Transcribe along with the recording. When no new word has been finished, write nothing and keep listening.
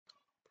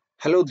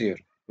Hello there,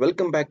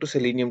 welcome back to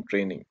Selenium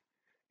training.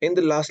 In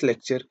the last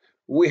lecture,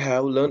 we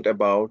have learned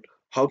about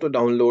how to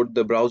download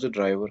the browser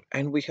driver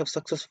and we have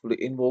successfully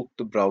invoked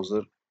the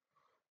browser.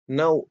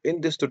 Now,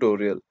 in this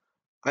tutorial,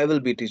 I will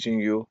be teaching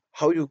you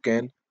how you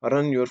can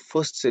run your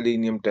first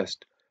Selenium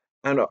test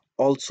and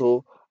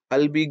also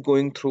I'll be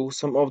going through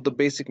some of the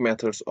basic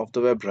methods of the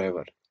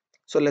WebDriver.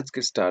 So let's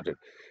get started.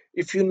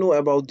 If you know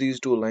about these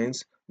two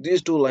lines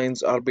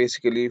are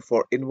basically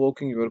for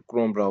invoking your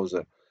Chrome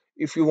browser.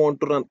 If you want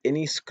to run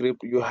any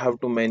script, you have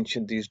to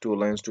mention these two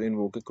lines to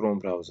invoke a Chrome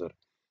browser.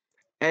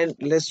 And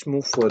let's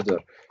move further.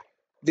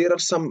 There are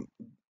some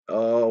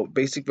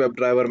basic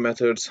WebDriver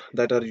methods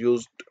that are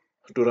used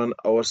to run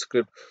our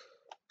script.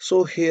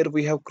 So here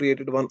we have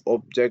created one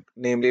object,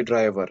 namely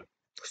driver.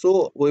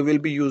 So we will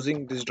be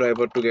using this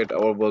driver to get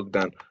our work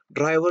done.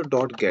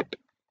 Driver.get.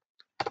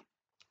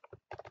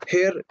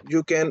 Here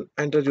you can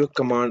enter your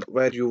command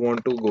where you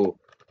want to go.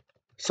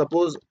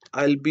 Suppose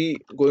I'll be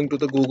going to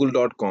the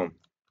google.com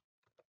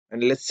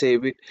and let's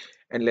save it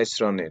and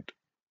let's run it.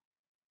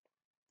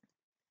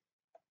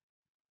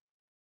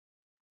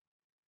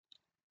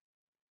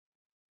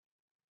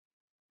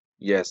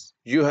 Yes,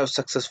 you have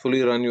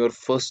successfully run your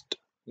first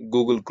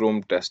Google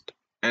Chrome test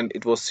and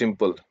it was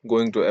simple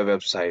going to a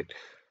website.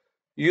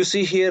 You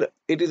see here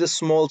it is a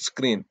small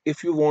screen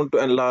if you want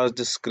to enlarge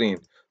the screen.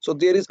 So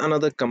there is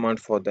another command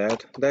for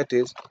that, that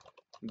is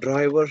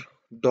driver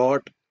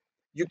dot.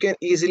 You can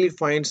easily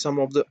find some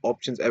of the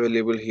options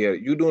available here.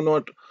 You do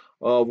not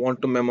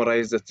want to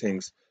memorize the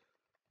things.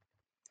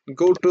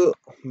 Go to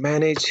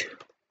manage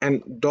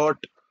and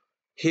dot.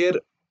 Here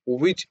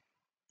which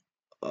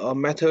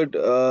method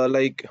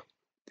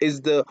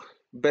is the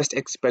best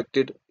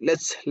expected.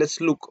 Let's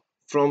look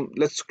from,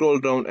 let's scroll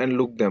down and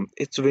look them.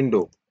 It's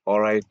window. All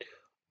right,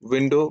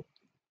 window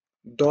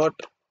dot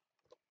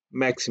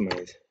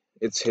maximize.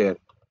 It's here.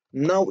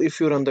 Now if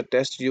you run the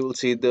test, you will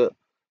see the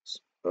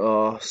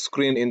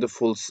screen in the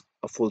full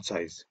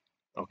size.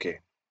 Okay.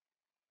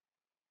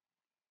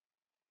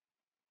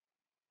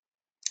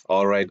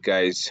 All right,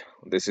 guys,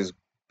 this is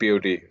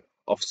beauty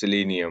of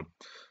Selenium.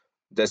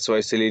 That's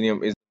why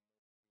Selenium is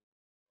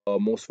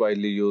most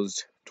widely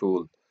used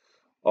tool.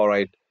 All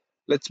right,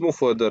 let's move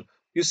further.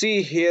 You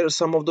see here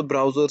some of the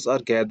browsers are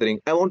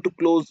gathering. I want to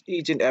close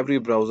each and every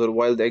browser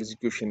while the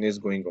execution is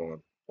going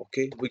on.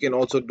 Okay, we can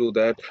also do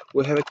that.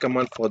 We have a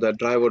command for that,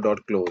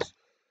 driver.close.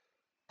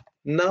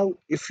 Now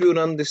if you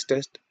run this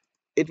test,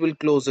 it will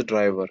close the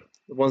driver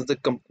once the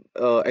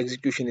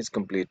execution is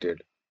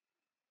completed.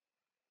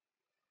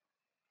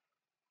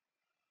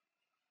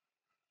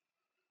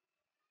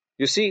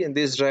 You see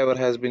this driver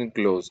has been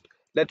closed.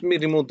 Let me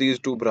remove these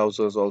two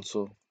browsers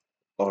also.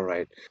 All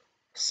right,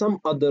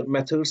 some other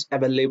methods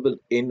available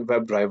in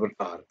WebDriver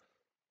are,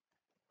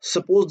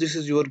 suppose this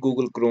is your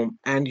Google Chrome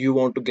and you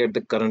want to get the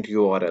current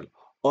URL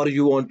or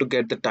you want to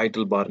get the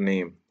title bar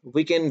name.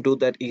 We can do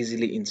that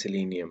easily in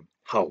Selenium.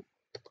 How?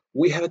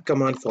 We have a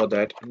command for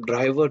that,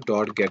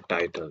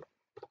 driver.getTitle.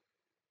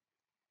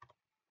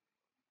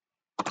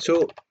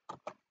 So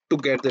to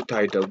get the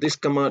title, this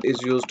command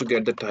is used to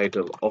get the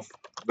title of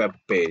web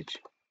page.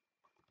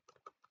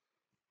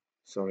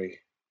 Sorry.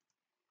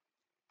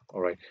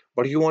 All right.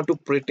 But you want to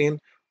print in,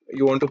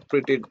 you want to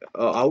print it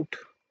out,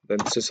 then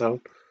this is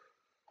out.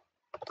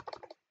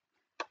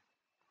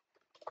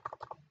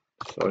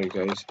 Sorry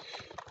guys.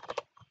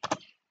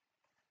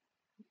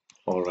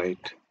 All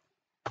right.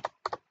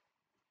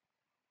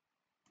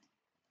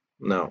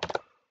 Now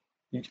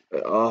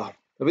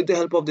with the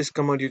help of this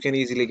command, you can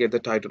easily get the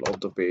title of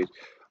the page.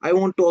 I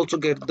want to also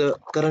get the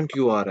current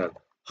URL.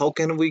 How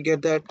can we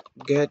get that?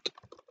 Get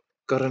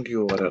current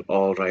URL.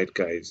 All right,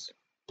 guys.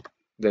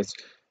 Let's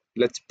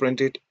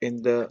print it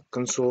in the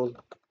console.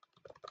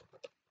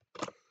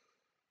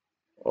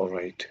 All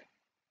right.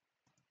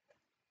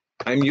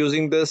 I'm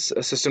using this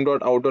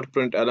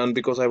system.out.println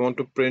because I want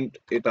to print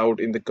it out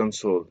in the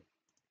console.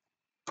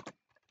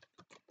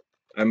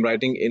 I'm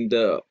writing in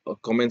the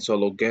comment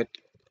solo, get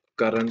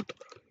current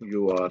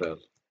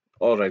URL.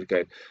 All right,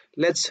 guys.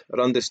 Let's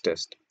run this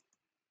test.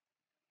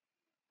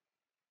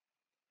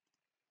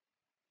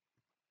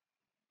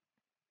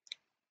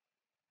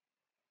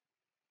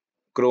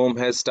 Chrome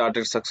has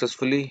started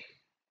successfully.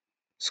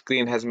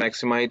 Screen has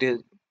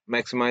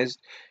maximized.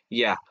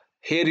 Yeah,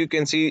 here you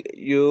can see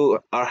you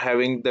are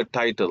having the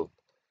title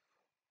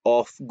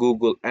of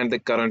Google and the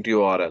current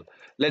URL.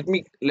 Let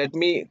me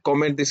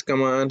comment this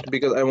command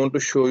because I want to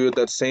show you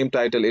that same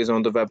title is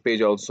on the web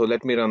page also.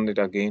 Let me run it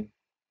again.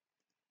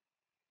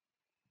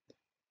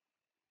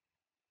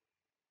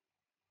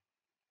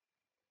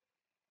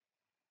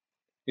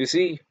 You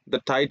see the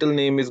title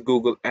name is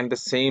Google and the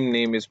same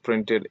name is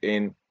printed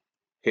in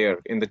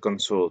here in the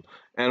console,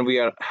 and we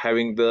are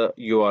having the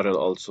URL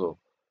also.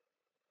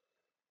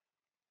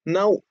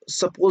 Now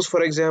suppose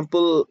for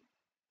example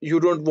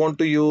you don't want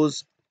to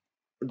use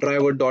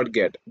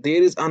driver.get.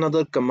 There is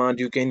another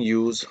command you can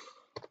use,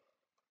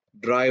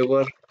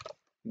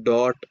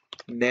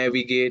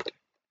 driver.navigate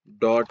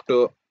dot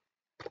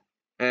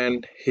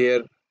and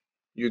here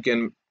you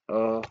can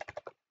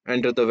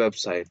enter the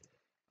website.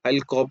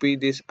 I'll copy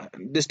this.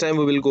 This time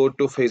we will go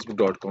to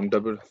facebook.com.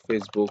 Double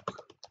Facebook.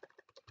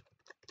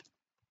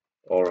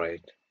 All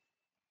right.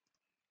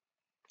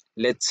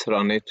 Let's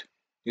run it.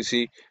 You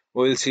see,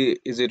 we'll see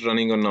is it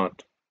running or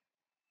not.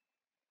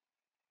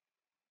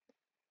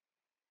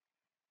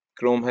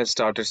 Chrome has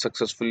started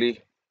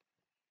successfully.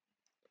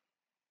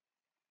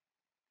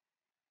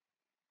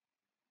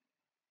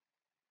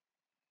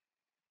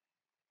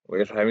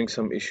 We're having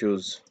some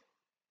issues.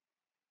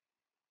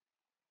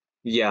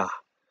 Yeah.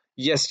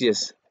 Yes,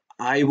 yes.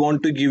 I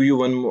want to give you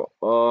one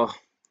more.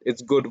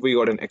 It's good we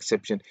got an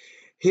exception.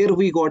 Here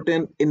we got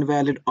an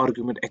invalid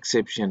argument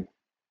exception.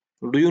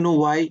 Do you know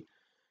why?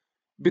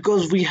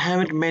 Because we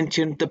haven't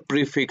mentioned the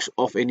prefix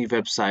of any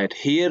website.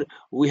 Here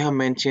we have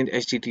mentioned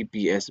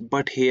HTTPS,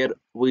 but here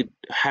we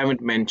haven't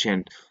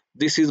mentioned.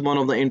 This is one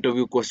of the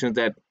interview questions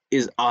that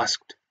is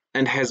asked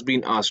and has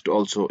been asked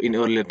also in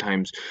earlier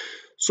times.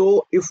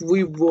 So if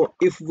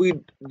we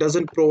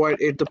doesn't provide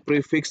it the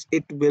prefix,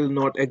 it will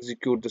not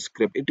execute the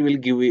script. It will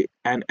give you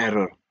an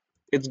error.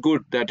 It's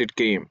good that it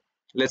came.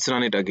 Let's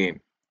run it again.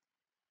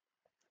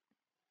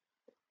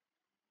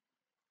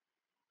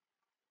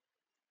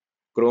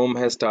 Chrome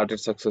has started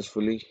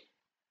successfully.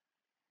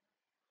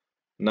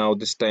 Now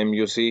this time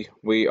you see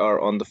we are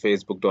on the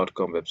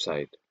facebook.com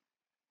website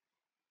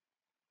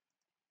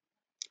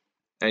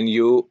and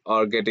you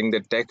are getting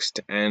the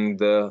text and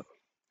the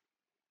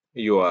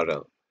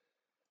URL.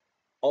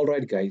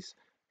 Alright guys,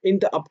 in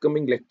the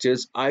upcoming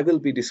lectures I will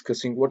be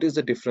discussing what is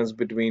the difference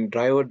between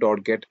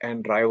driver.get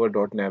and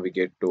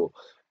driver.navigate to.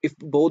 If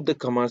both the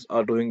commands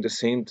are doing the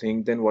same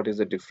thing, then what is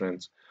the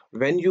difference?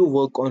 When you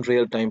work on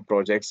real-time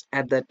projects,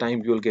 at that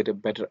time you'll get a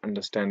better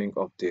understanding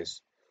of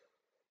this.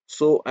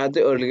 So at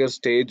the earlier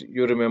stage,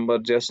 you remember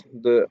just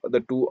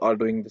the two are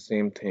doing the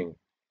same thing.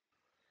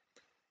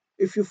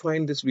 If you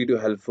find this video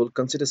helpful,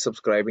 consider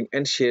subscribing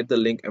and share the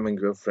link among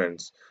your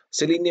friends.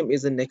 Selenium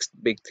is the next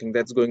big thing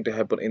that's going to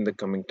happen in the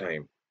coming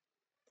time.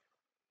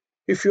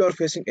 If you are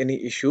facing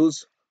any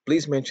issues,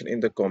 please mention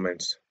in the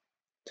comments.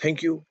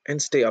 Thank you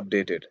and stay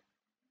updated.